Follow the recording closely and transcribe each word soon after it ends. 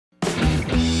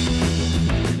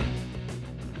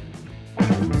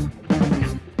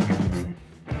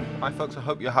Hi folks, I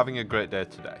hope you're having a great day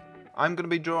today. I'm going to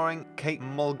be drawing Kate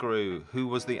Mulgrew, who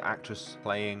was the actress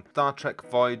playing Star Trek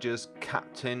Voyager's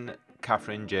Captain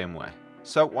Catherine Janeway.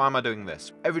 So why am I doing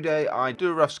this? Every day I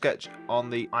do a rough sketch on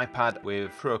the iPad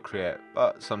with Procreate,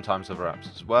 but sometimes other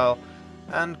apps as well,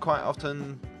 and quite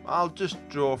often I'll just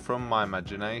draw from my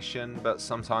imagination, but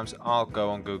sometimes I'll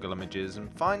go on Google Images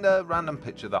and find a random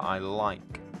picture that I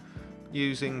like,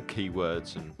 using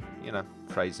keywords and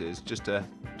phrases just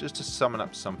to summon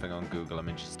up something on Google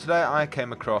Images. Today I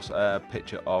came across a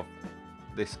picture of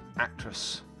this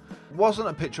actress. It wasn't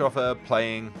a picture of her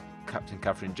playing Captain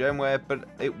Catherine Janeway, but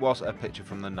it was a picture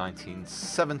from the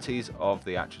 1970s of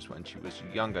the actress when she was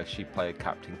younger. She played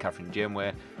Captain Catherine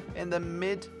Janeway in the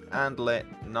mid and late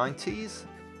 90s.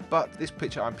 But this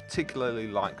picture, I particularly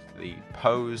liked the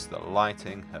pose, the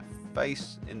lighting, her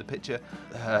face in the picture,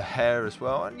 her hair as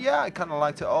well, and yeah, I kind of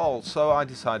liked it all, so I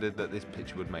decided that this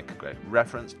picture would make a great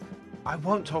reference. I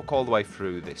won't talk all the way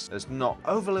through this. There's not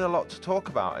overly a lot to talk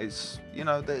about. It's,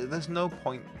 there's no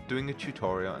point doing a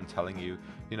tutorial and telling you,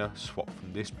 swap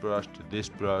from this brush to this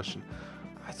brush. And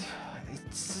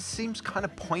it seems kind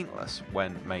of pointless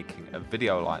when making a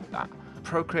video like that.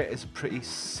 Procreate is a pretty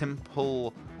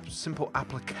simple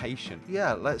application.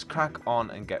 Yeah, let's crack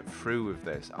on and get through with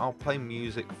this. I'll play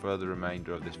music for the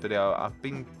remainder of this video. I've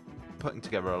been putting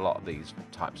together a lot of these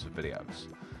types of videos,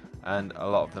 and a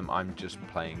lot of them I'm just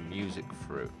playing music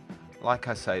through. Like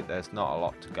I say, there's not a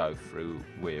lot to go through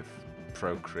with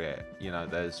Procreate.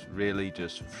 There's really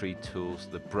just three tools: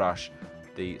 the brush,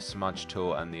 the smudge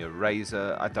tool, and the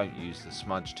eraser. I don't use the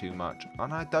smudge too much,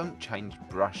 and I don't change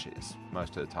brushes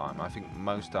most of the time. I think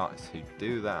most artists who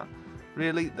do that,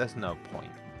 really, there's no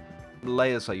point.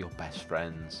 Layers are your best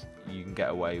friends. You can get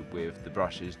away with the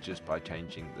brushes just by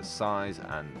changing the size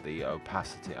and the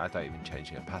opacity. I don't even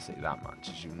change the opacity that much,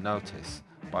 as you notice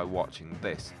by watching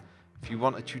this. If you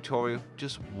want a tutorial,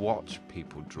 just watch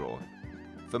people draw.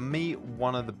 For me,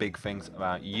 one of the big things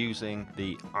about using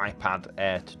the iPad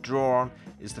Air to draw on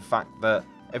is the fact that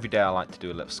every day I like to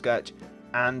do a little sketch,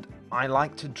 and I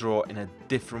like to draw in a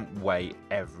different way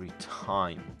every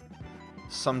time.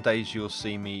 Some days you'll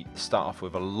see me start off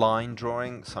with a line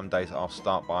drawing, some days I'll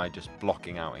start by just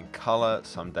blocking out in colour,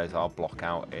 some days I'll block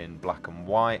out in black and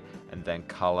white and then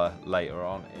colour later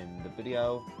on in the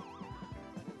video.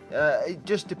 It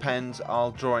just depends.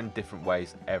 I'll draw in different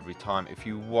ways every time. If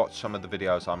you watch some of the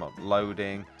videos I'm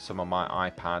uploading, some of my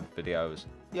iPad videos,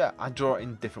 yeah, I draw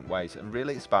in different ways, and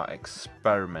really it's about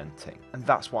experimenting. And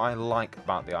that's what I like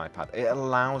about the iPad. It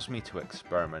allows me to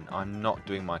experiment. I'm not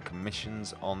doing my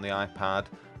commissions on the iPad.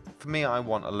 For me, I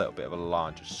want a little bit of a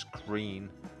larger screen,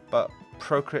 but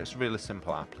Procreate's a really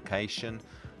simple application,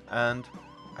 and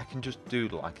I can just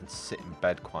doodle. I can sit in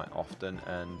bed quite often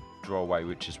and draw away,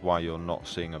 which is why you're not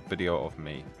seeing a video of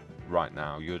me right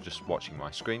now. You're just watching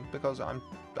my screen because I'm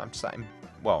sat in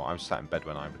bed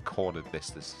when I recorded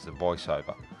this. This is a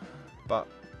voiceover. But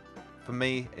for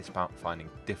me, it's about finding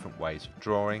different ways of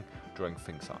drawing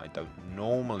things that I don't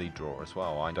normally draw as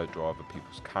well. I don't draw other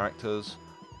people's characters.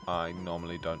 I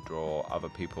normally don't draw other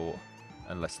people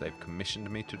unless they've commissioned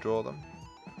me to draw them.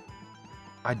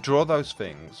 I draw those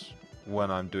things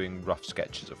when I'm doing rough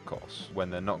sketches, of course,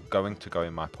 when they're not going to go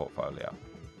in my portfolio.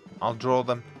 I'll draw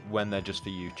them when they're just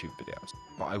for YouTube videos,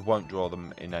 but I won't draw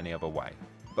them in any other way.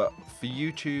 But for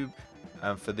YouTube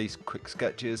and for these quick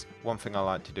sketches, one thing I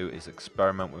like to do is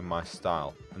experiment with my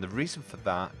style. And the reason for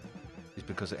that is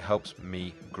because it helps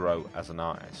me grow as an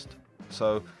artist.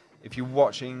 So if you're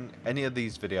watching any of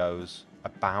these videos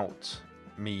about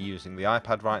me using the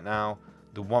iPad right now,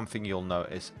 the one thing you'll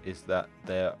notice is that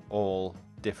they're all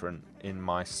different in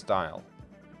my style.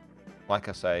 Like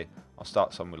I say, I'll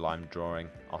start some with line drawing,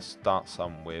 I'll start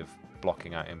some with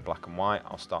blocking out in black and white,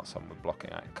 I'll start some with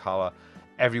blocking out in colour.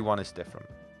 Everyone is different.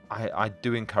 I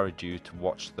do encourage you to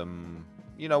watch them,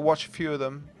 watch a few of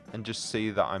them and just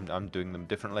see that I'm doing them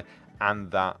differently,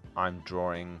 and that I'm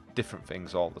drawing different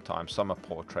things all the time. Some are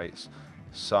portraits,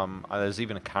 some there's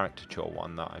even a caricature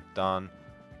one that I've done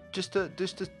just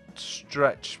to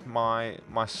stretch my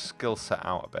skill set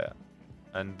out a bit,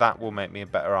 and that will make me a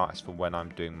better artist for when I'm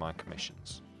doing my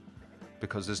commissions.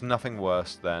 Because there's nothing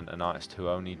worse than an artist who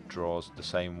only draws the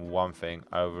same one thing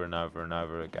over and over and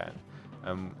over again.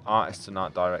 Artists and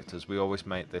art directors, we always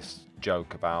make this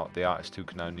joke about the artist who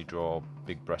can only draw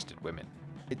big-breasted women.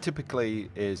 It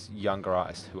typically is younger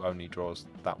artists who only draws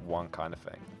that one kind of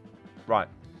thing. Right,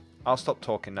 I'll stop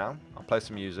talking now, I'll play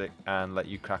some music and let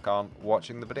you crack on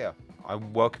watching the video. I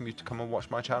welcome you to come and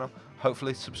watch my channel.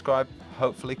 Hopefully subscribe,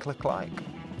 hopefully click like.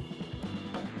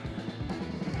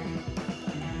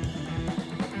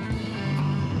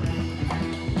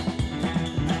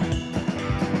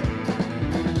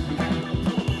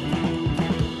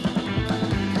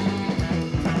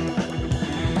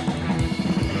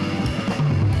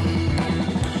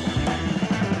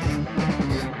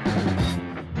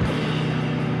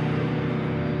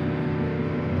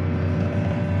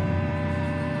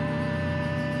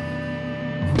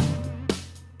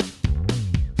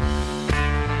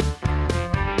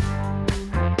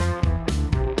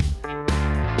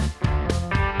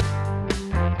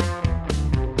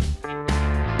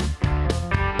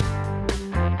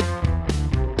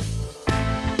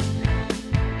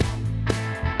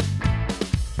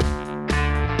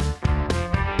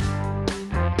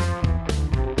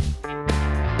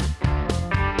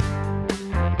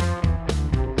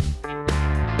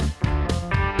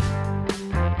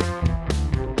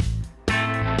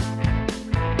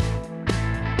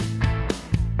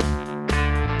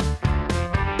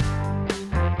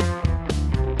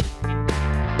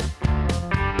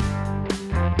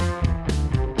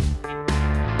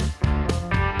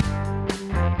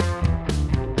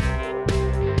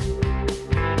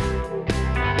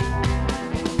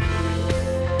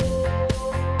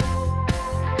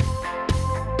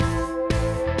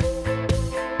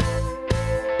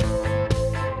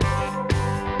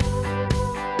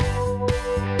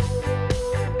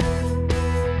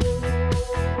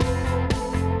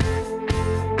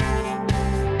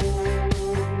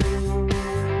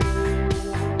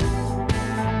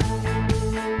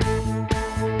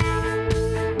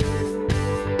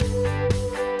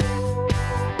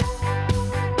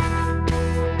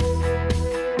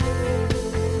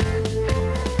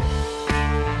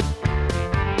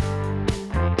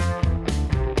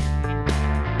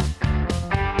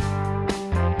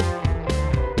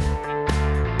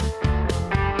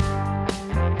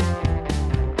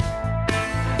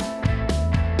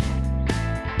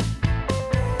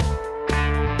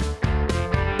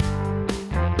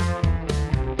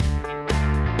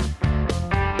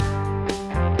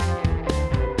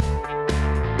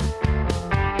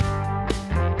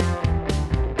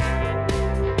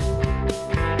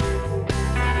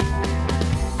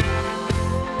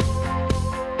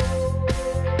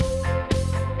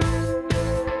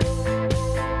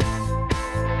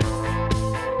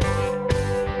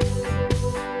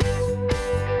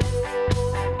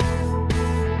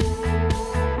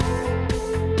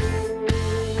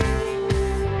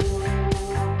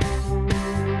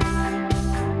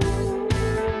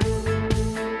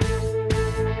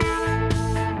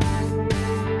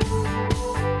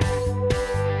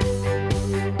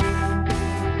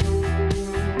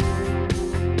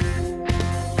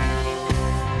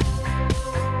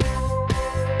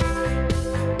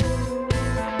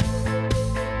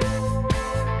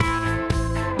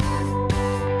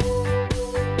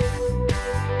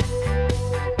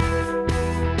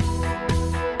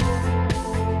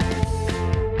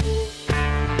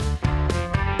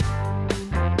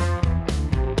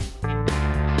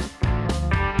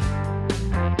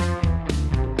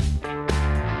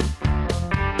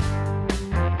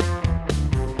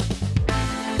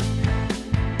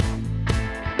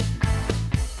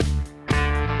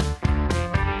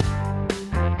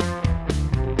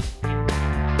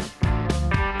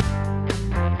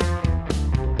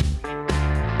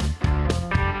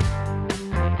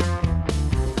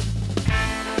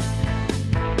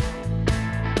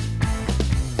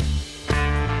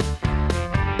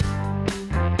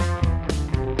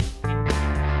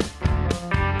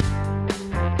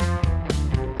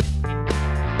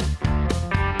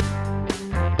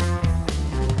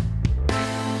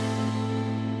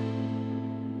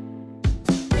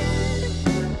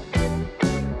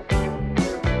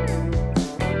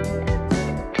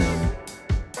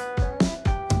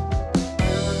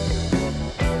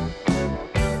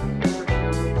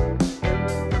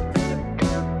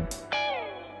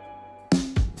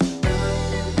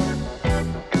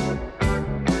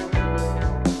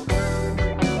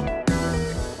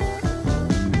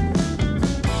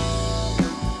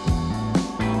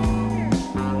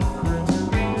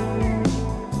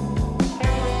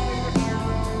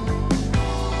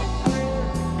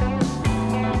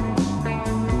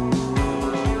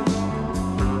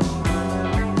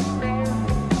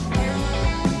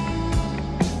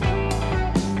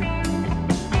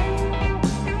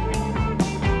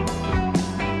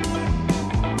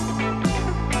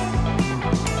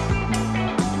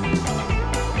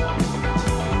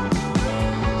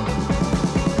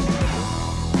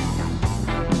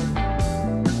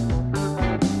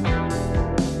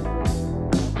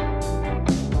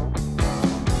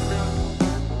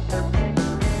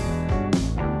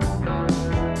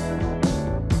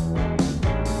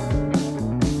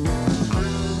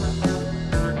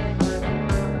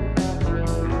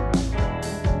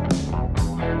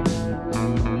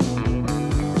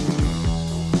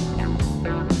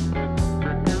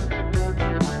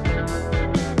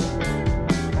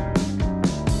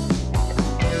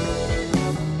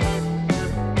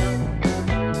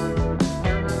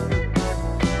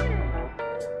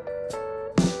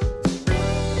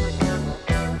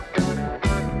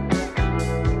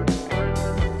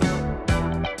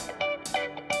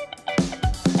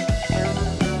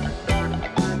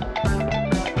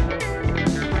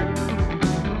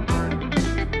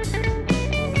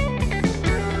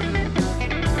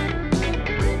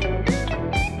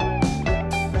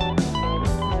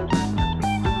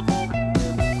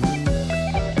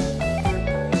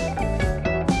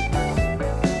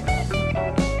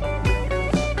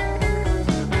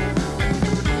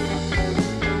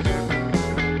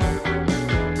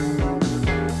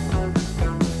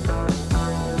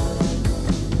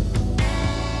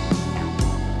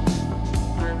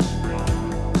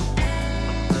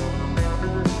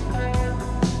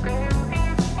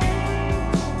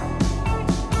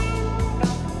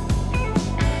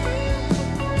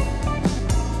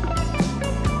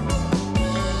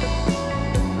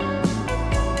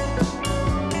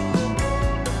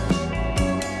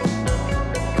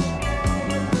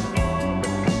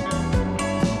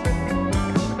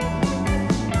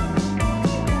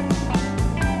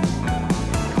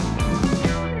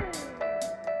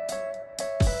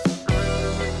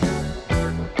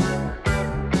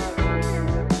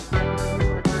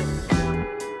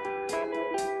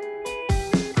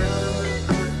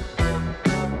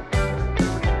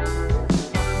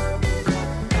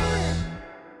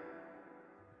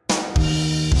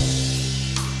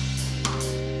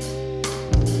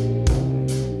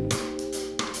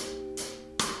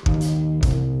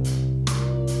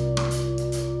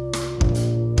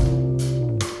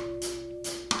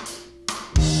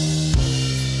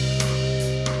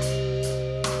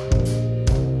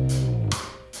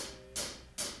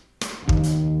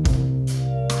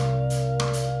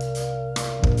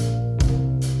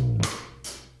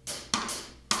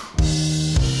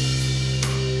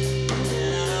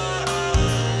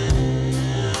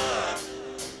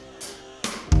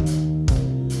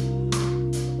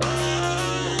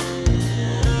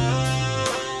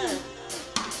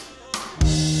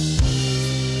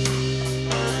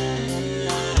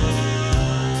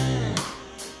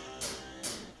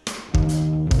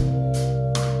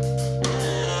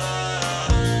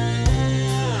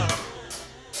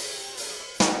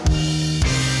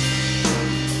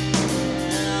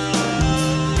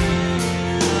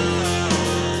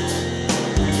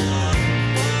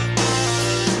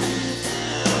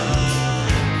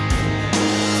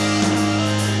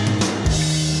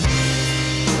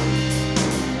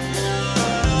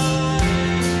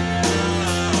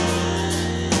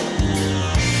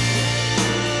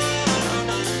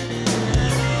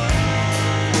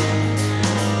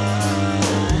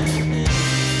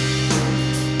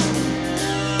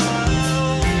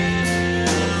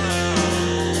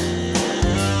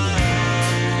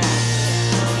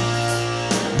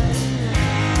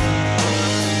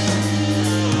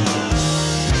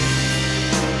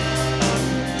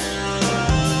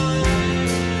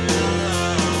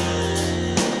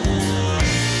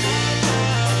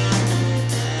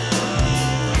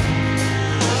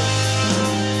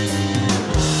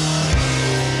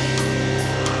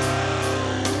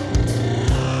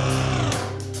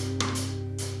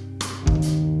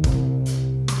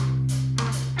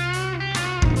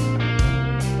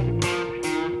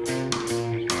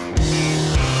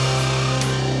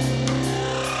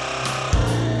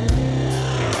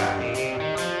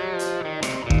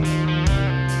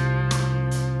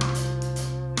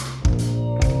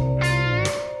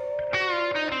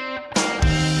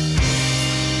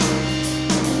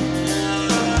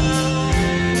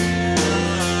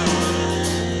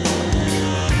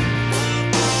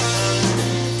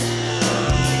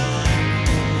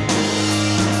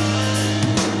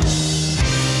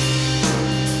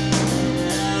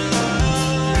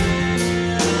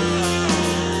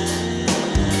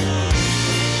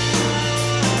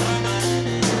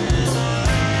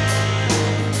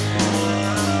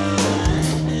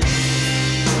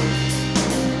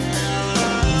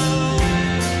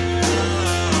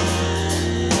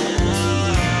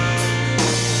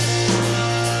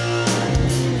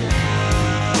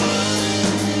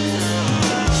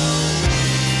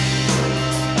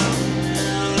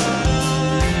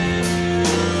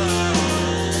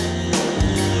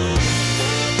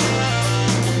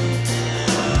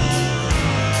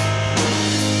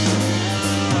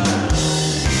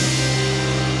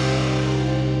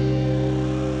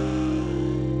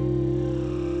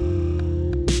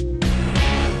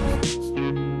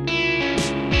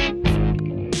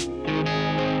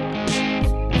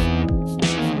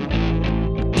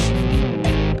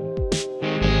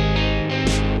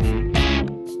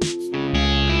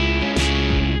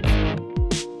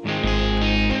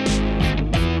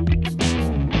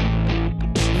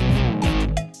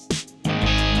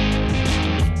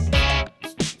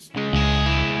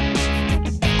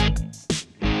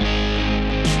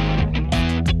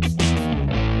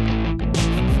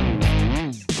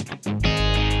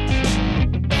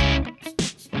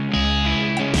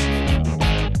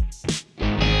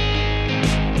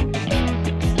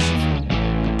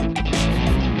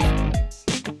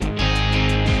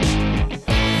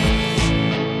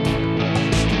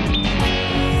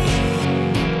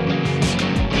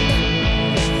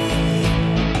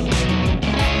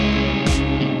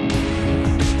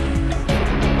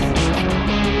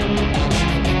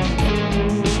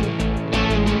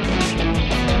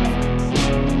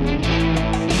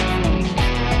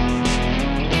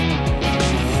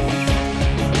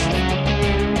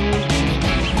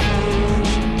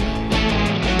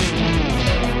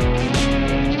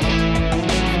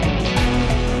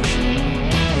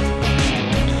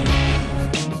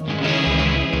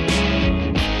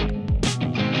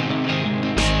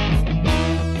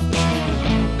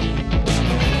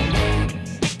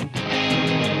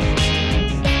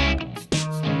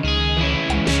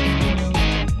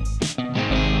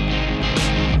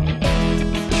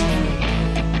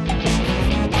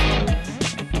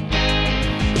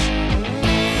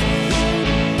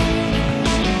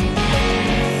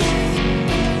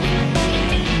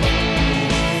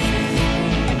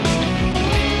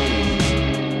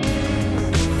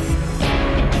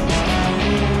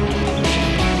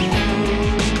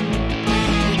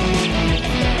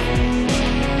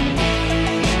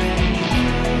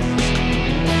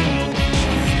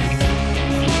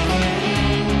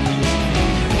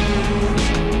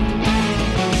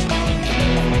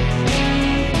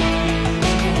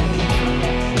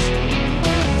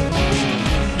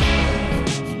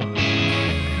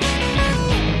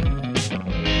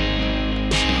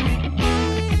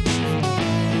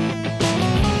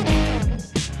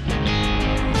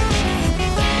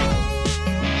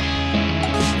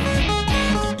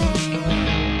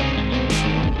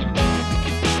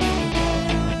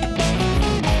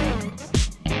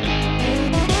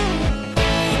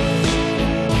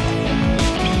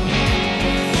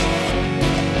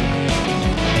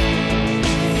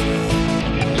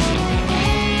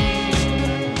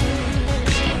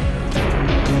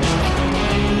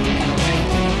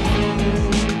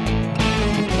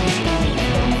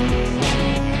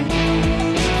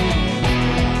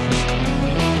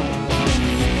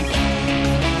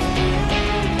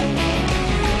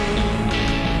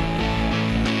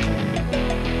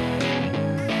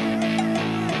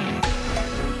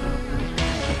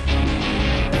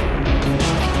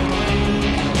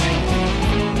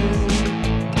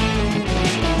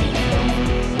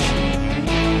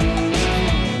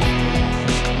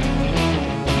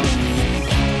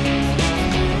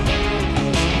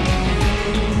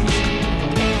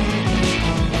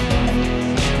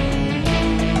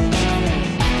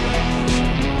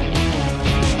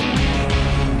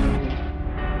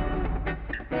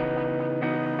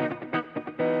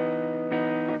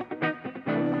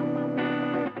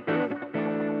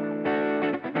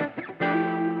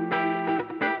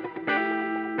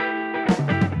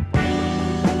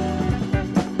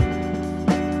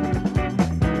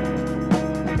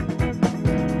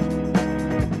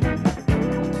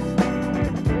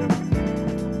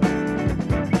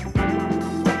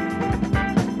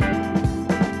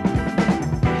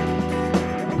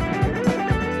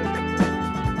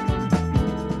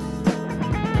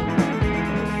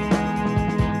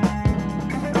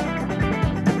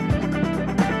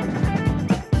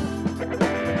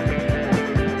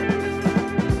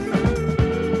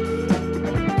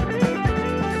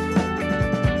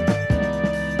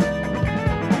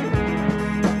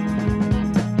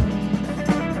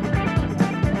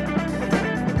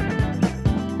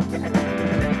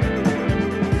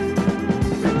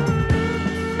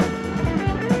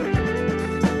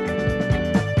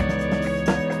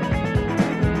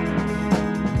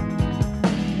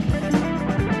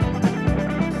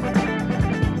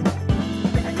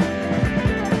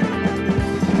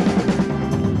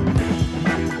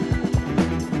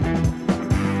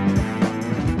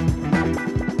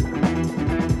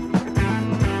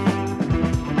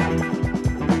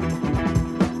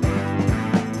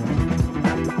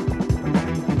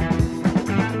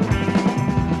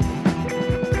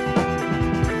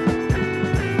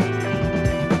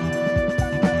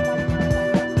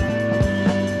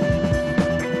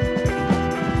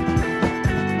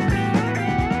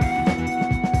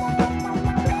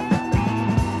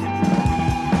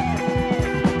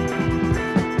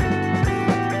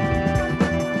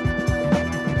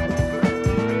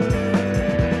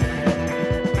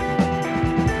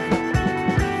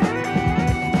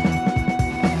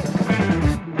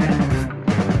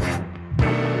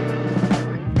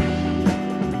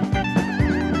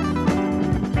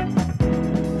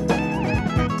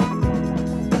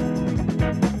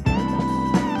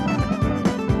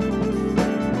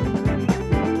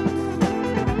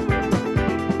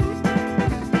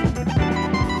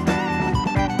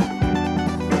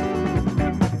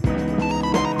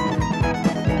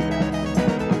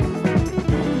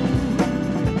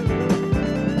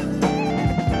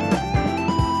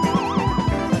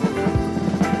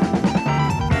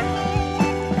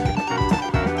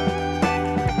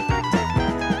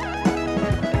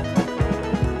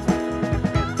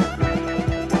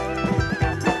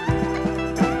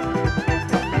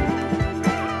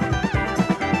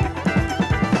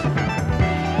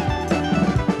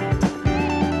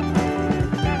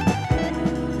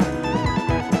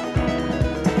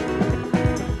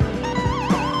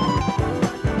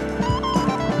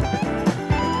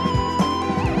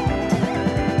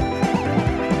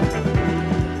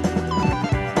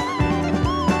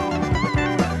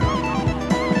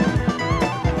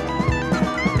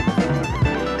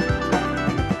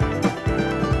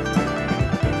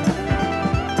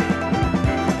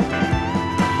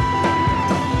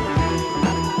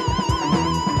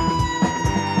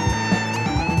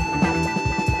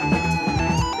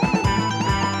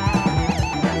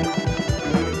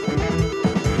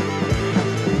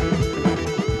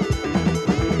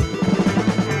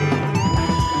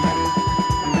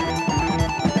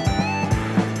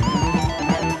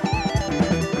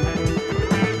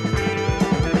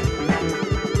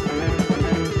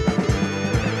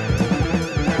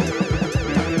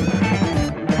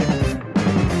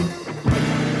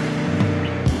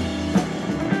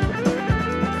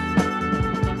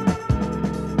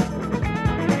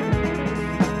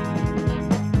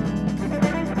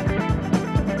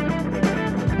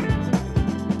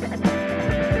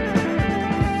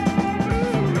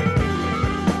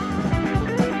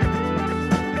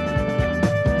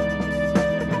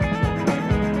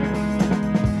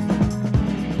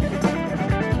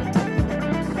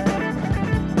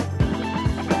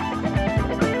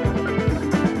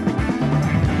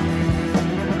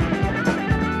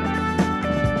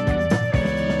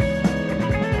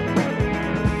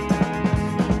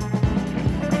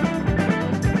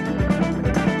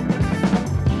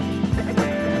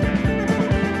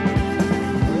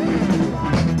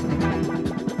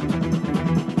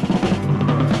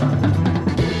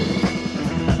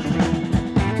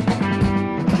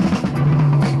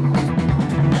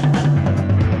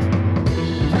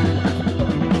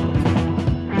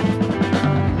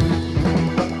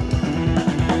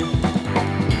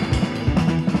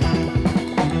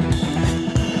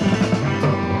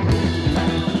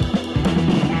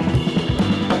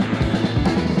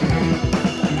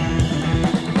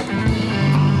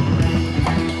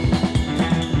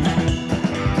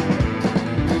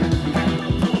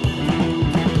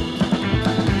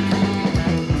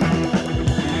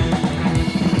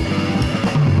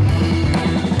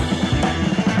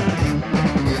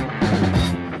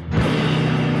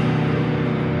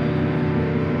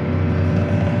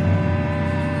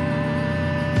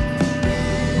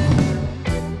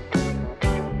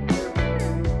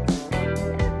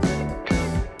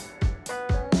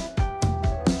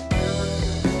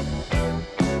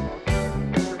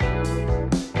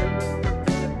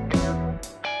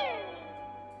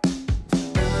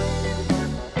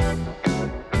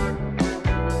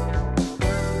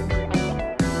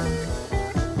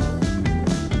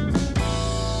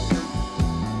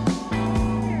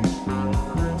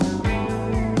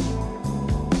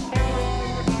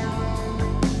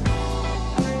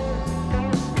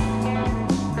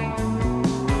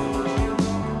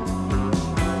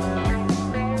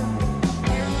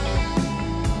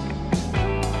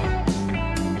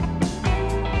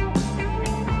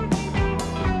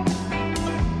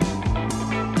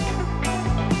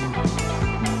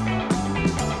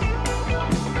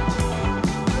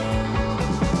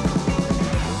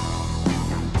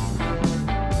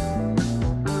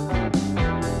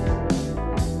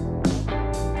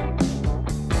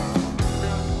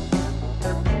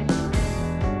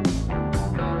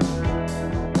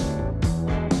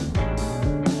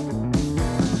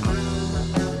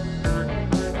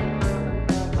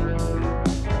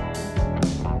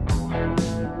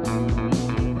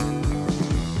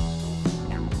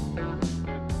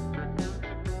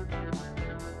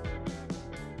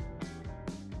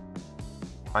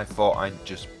 I thought I'd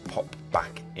just pop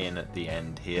back in at the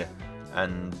end here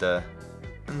and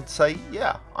say,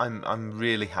 yeah, I'm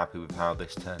really happy with how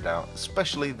this turned out,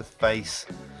 especially the face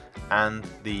and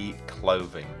the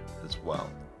clothing as well.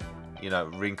 You know,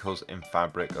 wrinkles in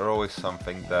fabric are always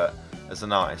something that, as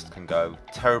an artist, can go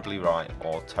terribly right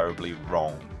or terribly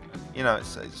wrong. You know,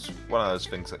 it's one of those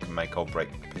things that can make or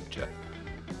break the picture.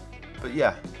 But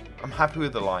yeah, I'm happy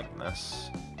with the likeness.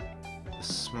 The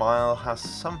smile has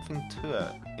something to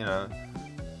it, you know,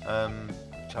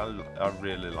 which I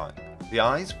really like. The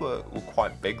eyes were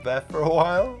quite big there for a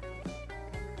while.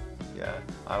 Yeah,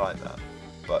 I like that.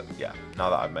 But yeah, now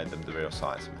that I've made them the real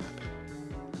size, I'm happy.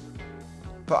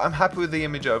 But I'm happy with the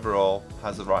image overall.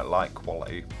 Has the right light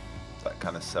quality, that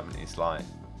kind of 70s light.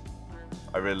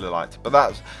 I really liked it.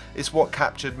 But it's what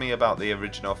captured me about the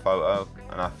original photo,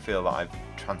 and I feel that I've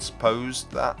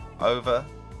transposed that over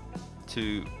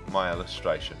to my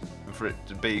illustration. And for it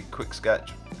to be a quick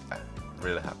sketch, yeah,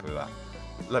 really happy with that.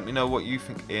 Let me know what you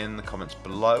think in the comments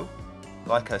below.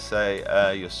 Like I say,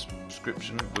 your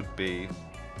subscription would be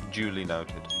duly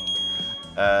noted.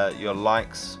 Your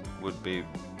likes would be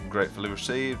gratefully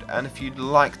received, and if you'd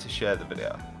like to share the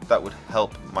video, that would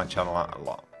help my channel out a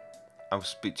lot. I will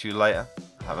speak to you later.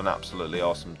 Have an absolutely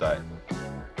awesome day.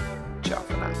 Ciao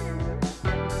for now.